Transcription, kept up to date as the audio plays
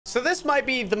So this might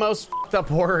be the most fucked up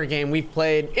horror game we've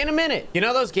played in a minute. You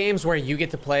know those games where you get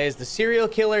to play as the serial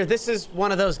killer? This is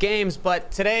one of those games,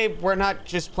 but today we're not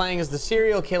just playing as the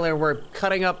serial killer. We're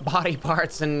cutting up body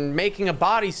parts and making a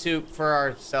bodysuit for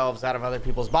ourselves out of other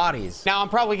people's bodies. Now, I'm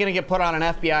probably gonna get put on an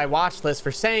FBI watch list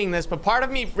for saying this, but part of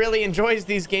me really enjoys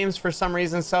these games for some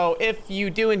reason. So if you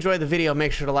do enjoy the video,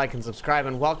 make sure to like and subscribe,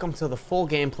 and welcome to the full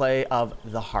gameplay of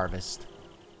The Harvest.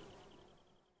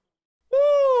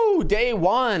 Day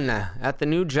one at the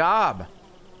new job.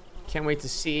 Can't wait to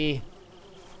see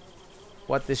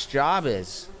what this job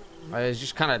is. I was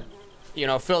just kind of, you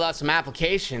know, filled out some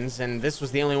applications, and this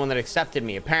was the only one that accepted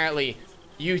me. Apparently,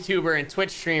 YouTuber and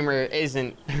Twitch streamer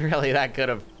isn't really that good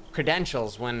of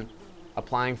credentials when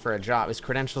applying for a job. Is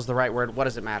credentials the right word? What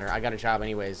does it matter? I got a job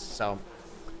anyways, so.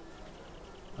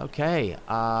 Okay,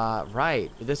 right.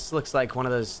 This looks like one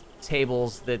of those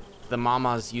tables that the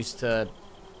mamas used to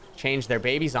change their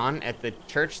babies on at the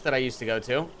church that I used to go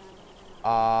to.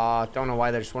 Don't know why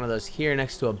there's one of those here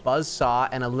next to a buzzsaw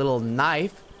and a little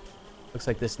knife. Looks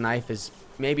like this knife is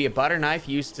maybe a butter knife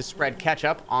used to spread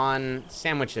ketchup on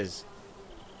sandwiches.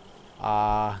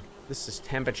 This is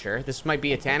temperature. This might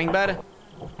be a tanning bed.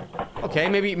 Okay,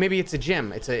 maybe it's a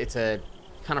gym. It's a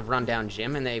kind of rundown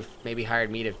gym, and they've maybe hired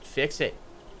me to fix it.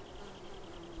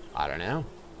 I don't know.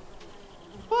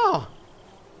 Oh,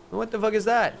 what the fuck is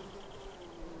that?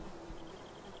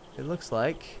 It looks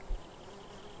like...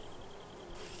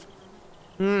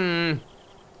 I'm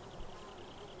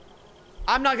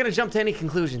not gonna jump to any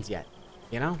conclusions yet,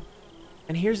 you know?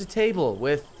 And here's a table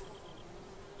with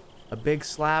a big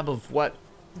slab of what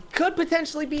could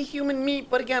potentially be human meat,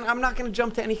 but again, I'm not gonna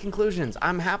jump to any conclusions.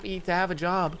 I'm happy to have a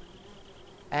job.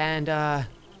 And,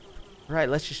 right,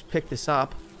 let's just pick this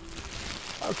up.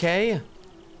 Okay.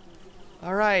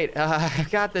 All right, I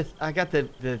got the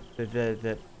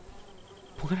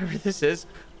whatever this is.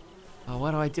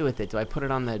 What do I do with it? Do I put it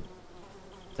on the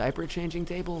diaper changing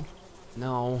table?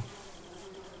 No.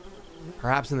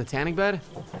 Perhaps in the tanning bed?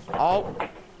 Oh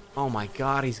my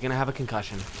god, he's gonna have a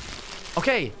concussion.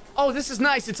 Okay. Oh, this is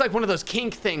nice. It's like one of those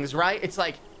kink things, right? It's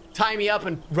like tie me up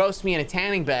and roast me in a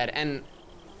tanning bed, and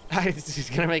it's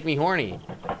just gonna make me horny.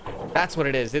 That's what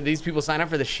it is. These people sign up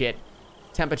for the shit.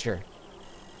 Temperature.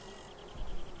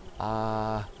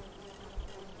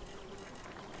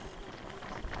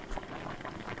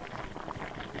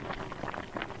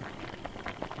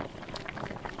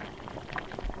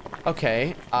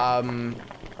 Okay,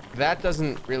 that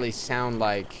doesn't really sound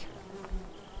like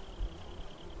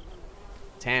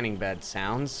tanning bed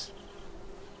sounds.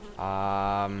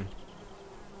 Now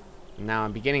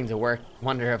I'm beginning to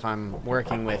wonder if I'm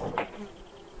working with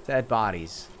dead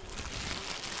bodies.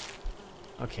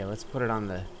 Okay, let's put it on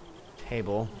the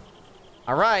table.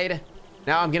 All right,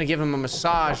 now I'm gonna give him a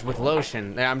massage with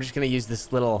lotion. I'm just gonna use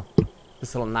this little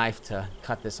knife to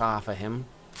cut this off of him.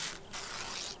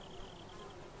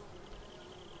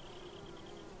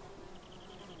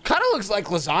 Kind of looks like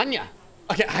lasagna.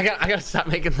 Okay, I gotta stop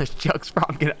making those jokes, bro.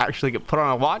 I'm gonna actually get put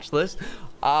on a watch list. It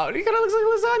kind of looks like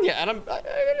lasagna,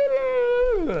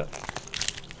 and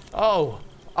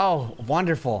oh,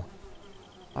 wonderful.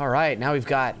 All right, now we've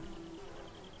got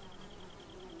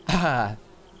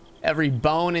every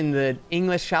bone in the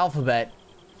English alphabet.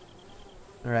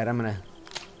 All right, I'm gonna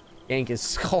yank his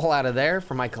skull out of there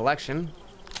for my collection.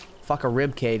 Fuck a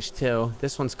rib cage too.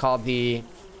 This one's called the...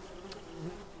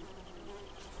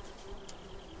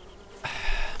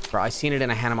 Bro, I seen it in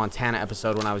a Hannah Montana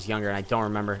episode when I was younger, and I don't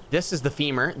remember. This is the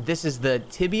femur. This is the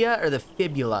tibia or the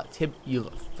fibula?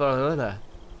 Tibula.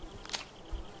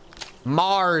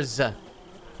 Mars.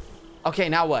 Okay,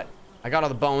 now what? I got all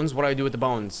the bones. What do I do with the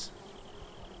bones?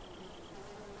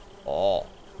 Oh,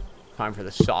 time for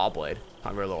the saw blade.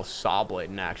 Time for a little saw blade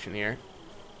in action here.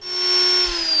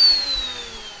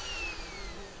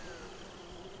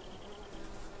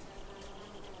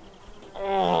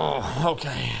 Oh,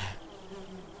 okay.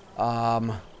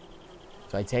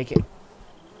 So I take it.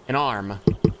 An arm.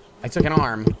 I took an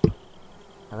arm.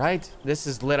 All right. This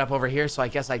is lit up over here, so I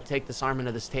guess I take this arm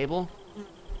into this table.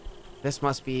 This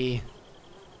must be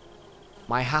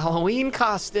my Halloween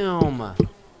costume.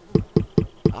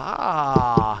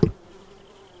 Ah.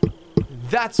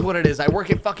 That's what it is. I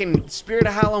work at fucking Spirit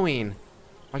of Halloween.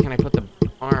 Why can't I put the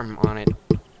arm on it?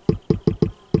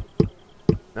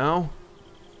 No?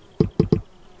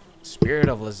 Spirit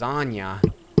of lasagna.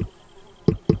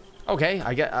 Okay,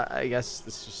 I guess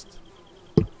this just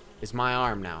is my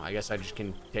arm now. I guess I just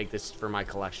can take this for my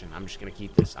collection. I'm just gonna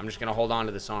keep this. I'm just gonna hold on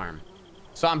to this arm.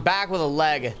 So I'm back with a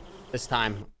leg this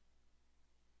time.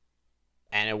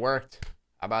 And it worked.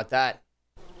 How about that?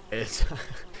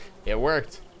 It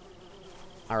worked.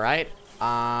 All right.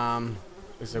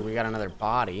 Looks like we got another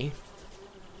body.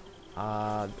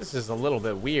 This is a little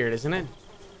bit weird, isn't it?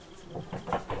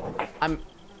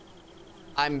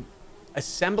 I'm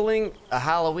assembling a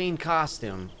Halloween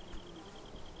costume.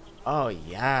 Oh,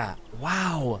 yeah.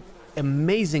 Wow.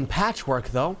 Amazing patchwork,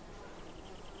 though.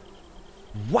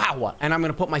 Wow. And I'm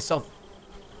gonna put myself...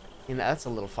 You know, that's a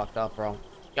little fucked up, bro.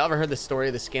 Y'all ever heard the story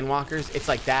of the Skinwalkers? It's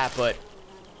like that, but...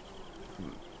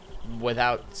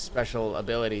 without special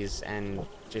abilities and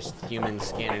just human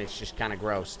skin, and it's just kind of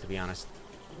gross, to be honest.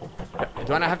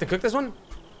 Do I not have to cook this one?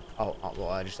 Oh, well,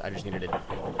 I just needed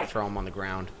to throw him on the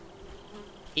ground.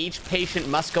 Each patient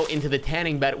must go into the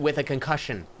tanning bed with a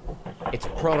concussion. It's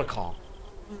protocol.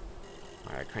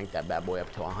 All right, crank that bad boy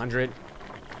up to 100.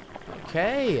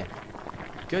 Okay.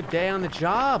 Good day on the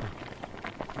job.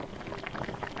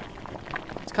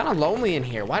 It's kind of lonely in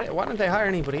here. Why don't they hire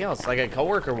anybody else? Like a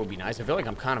coworker would be nice. I feel like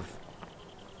I'm kind of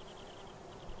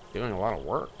doing a lot of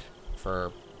work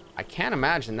for... I can't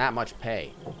imagine that much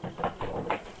pay.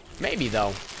 Maybe,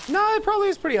 though. No, it probably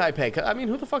is pretty high pay. I mean,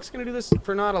 who the fuck's gonna do this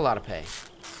for not a lot of pay?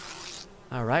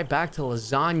 All right, back to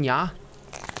lasagna.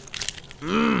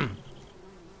 Mmm.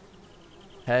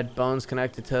 Head bones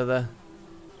connected to the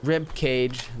rib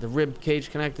cage. The rib cage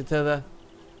connected to the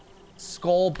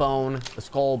skull bone. The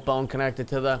skull bone connected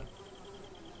to the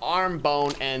arm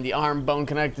bone, and the arm bone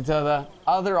connected to the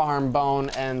other arm bone,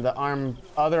 and the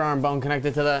other arm bone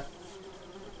connected to the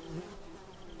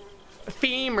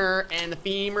femur, and the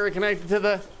femur connected to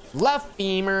the left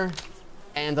femur,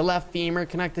 and the left femur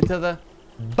connected to the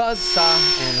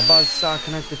buzzsaw, and the buzzsaw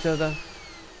connected to the...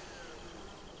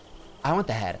 I want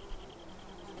the head.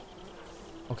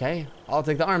 Okay, I'll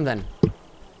take the arm then.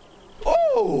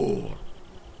 Oh!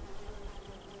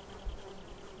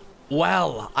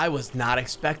 Well, I was not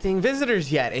expecting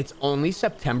visitors yet. It's only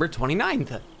September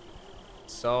 29th.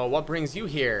 So what brings you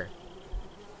here?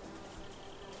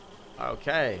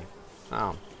 Okay.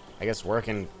 Oh, I guess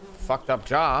working fucked up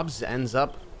jobs ends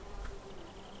up...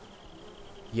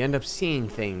 You end up seeing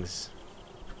things.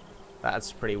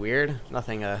 That's pretty weird.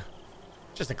 Nothing,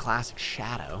 just a classic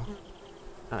shadow.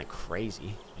 Nothing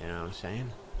crazy, you know what I'm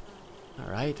saying? All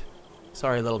right.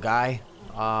 Sorry, little guy.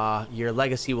 Your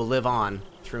legacy will live on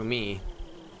through me.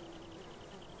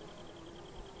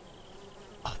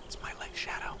 Oh, that's my leg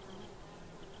shadow.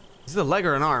 Is it a leg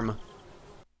or an arm?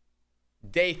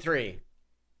 Day 3.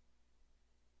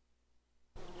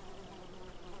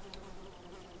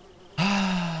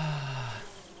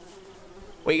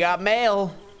 We got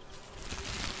mail.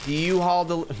 The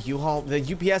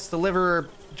UPS deliverer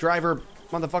driver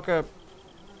motherfucker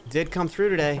did come through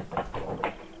today.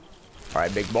 All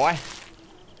right, big boy.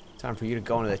 Time for you to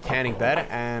go into the tanning bed,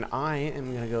 and I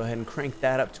am gonna go ahead and crank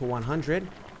that up to 100.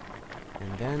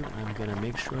 And then I'm gonna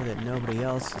make sure that nobody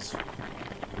else is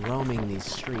roaming these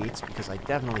streets, because I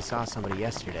definitely saw somebody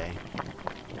yesterday.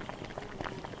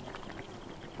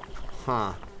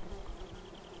 Huh.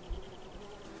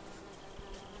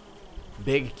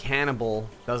 Big Cannibal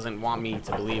doesn't want me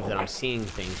to believe that I'm seeing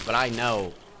things, but I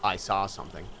know I saw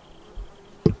something.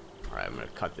 Alright, I'm gonna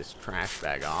cut this trash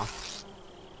bag off,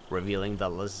 revealing the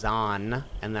lasagna,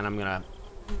 and then I'm gonna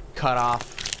cut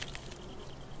off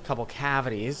a couple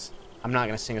cavities. I'm not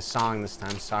gonna sing a song this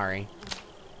time, sorry.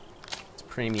 It's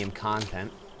premium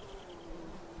content.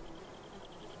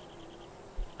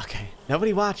 Okay,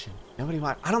 nobody watching. Nobody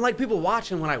watch. I don't like people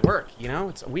watching when I work, you know?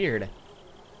 It's weird.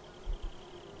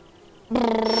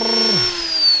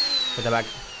 Put that back.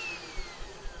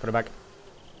 Put it back.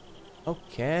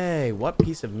 Okay, what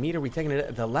piece of meat are we taking?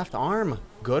 The left arm.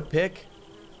 Good pick.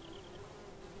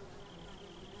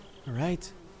 All right.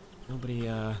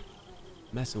 Nobody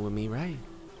messing with me, right?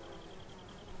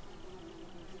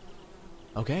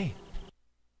 Okay.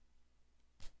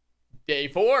 Day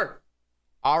 4.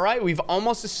 All right, we've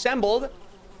almost assembled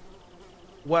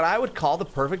what I would call the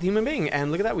perfect human being.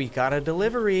 And look at that, we got a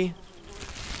delivery.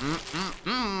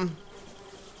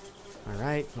 All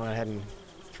right, go ahead and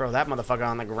throw that motherfucker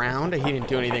on the ground. He didn't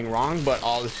do anything wrong, but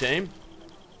all the same,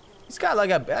 he's got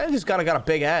like he's got a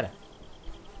big head.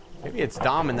 Maybe it's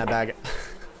Dom in that bag.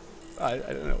 I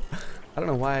don't know. I don't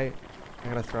know why I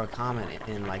gotta throw a comment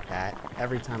in like that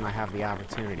every time I have the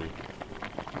opportunity.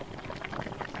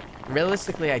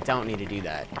 Realistically, I don't need to do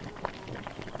that.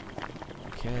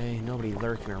 Okay, nobody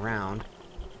lurking around.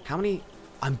 How many?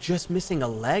 I'm just missing a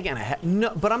leg and a head.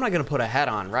 No, but I'm not gonna put a head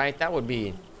on, right? That would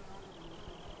be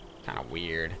kind of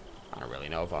weird. I don't really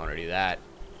know if I want to do that.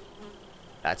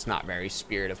 That's not very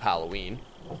spirit of Halloween.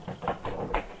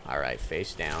 All right,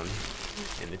 face down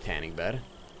in the tanning bed.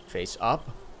 Face up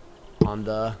on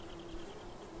the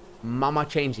mama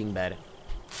changing bed.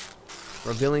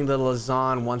 Revealing the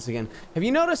lasagna once again. Have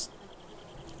you noticed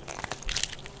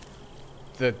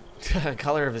the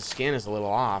color of his skin is a little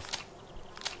off?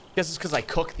 I guess it's because I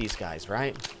cook these guys,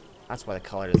 right? That's why the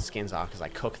color of the skin's off, because I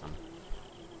cook them.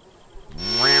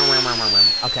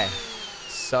 Okay.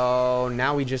 So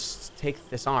now we just take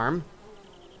this arm.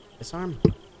 This arm?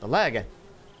 The leg. I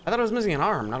thought I was missing an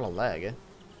arm, not a leg.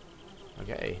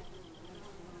 Okay.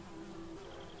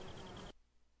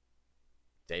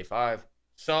 Day 5.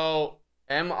 So,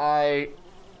 am I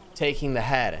taking the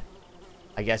head?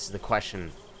 I guess is the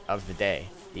question of the day,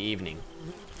 the evening.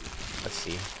 Let's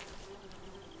see.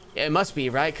 Yeah, it must be,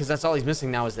 right? Because that's all he's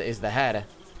missing now is the head.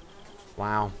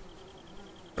 Wow.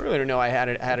 I really didn't know I had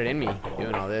it in me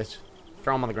doing all this.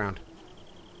 Throw him on the ground.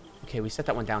 Okay, we set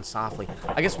that one down softly.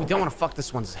 I guess we don't want to fuck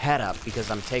this one's head up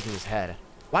because I'm taking his head.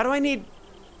 Why do I need...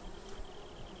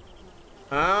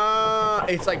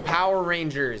 it's like Power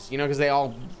Rangers, you know, because they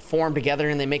all form together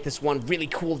and they make this one really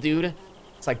cool dude.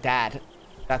 It's like that.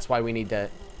 That's why we need a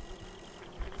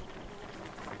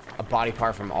body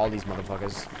part from all these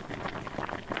motherfuckers.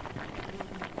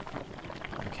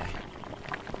 Okay.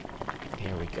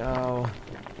 Here we go.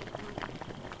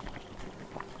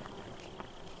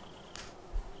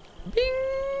 Bing!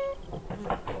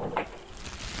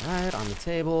 Alright, on the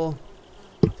table.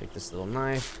 Take this little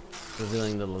knife,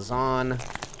 revealing the lasagna.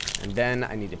 And then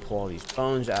I need to pull all these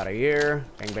bones out of here.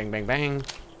 Bang, bang, bang, bang.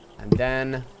 And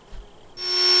then...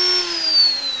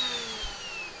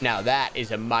 Now that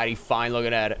is a mighty fine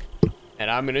looking head. And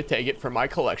I'm going to take it for my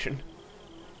collection.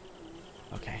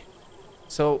 Okay.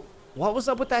 So, what was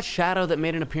up with that shadow that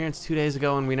made an appearance 2 days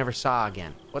ago and we never saw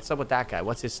again? What's up with that guy?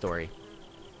 What's his story?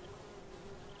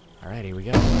 Alright, here we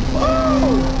go.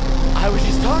 Oh! I was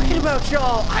just talking about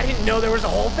y'all. I didn't know there was a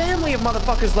whole family of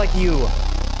motherfuckers like you.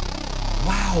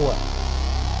 Wow.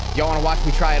 Y'all want to watch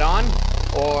me try it on?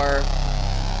 Or...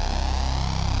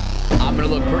 I'm going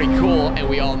to look pretty cool and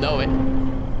we all know it.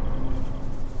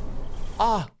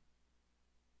 Ah.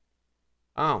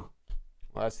 Oh.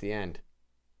 Well, that's the end.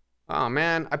 Oh,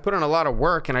 man. I put in a lot of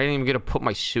work and I didn't even get to put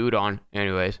my suit on.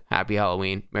 Anyways, happy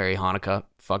Halloween. Merry Hanukkah.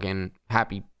 Fucking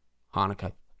happy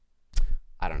Hanukkah.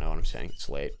 I don't know what I'm saying. It's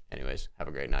late. Anyways, have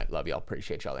a great night. Love y'all.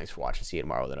 Appreciate y'all. Thanks for watching. See you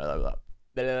tomorrow with another...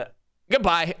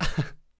 Goodbye.